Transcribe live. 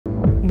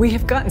We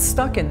have gotten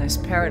stuck in this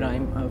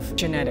paradigm of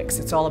genetics.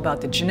 It's all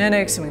about the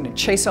genetics, and we're going to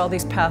chase all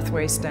these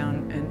pathways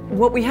down. And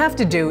what we have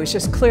to do is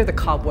just clear the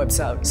cobwebs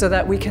out so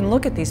that we can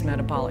look at these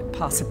metabolic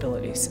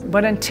possibilities.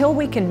 But until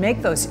we can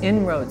make those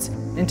inroads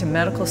into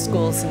medical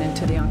schools and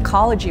into the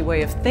oncology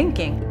way of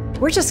thinking,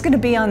 we're just going to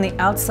be on the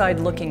outside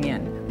looking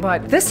in.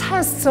 But this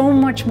has so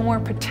much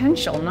more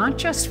potential, not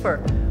just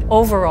for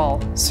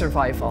overall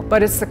survival,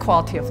 but it's the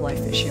quality of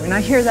life issue. And I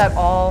hear that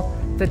all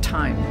the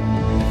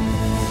time.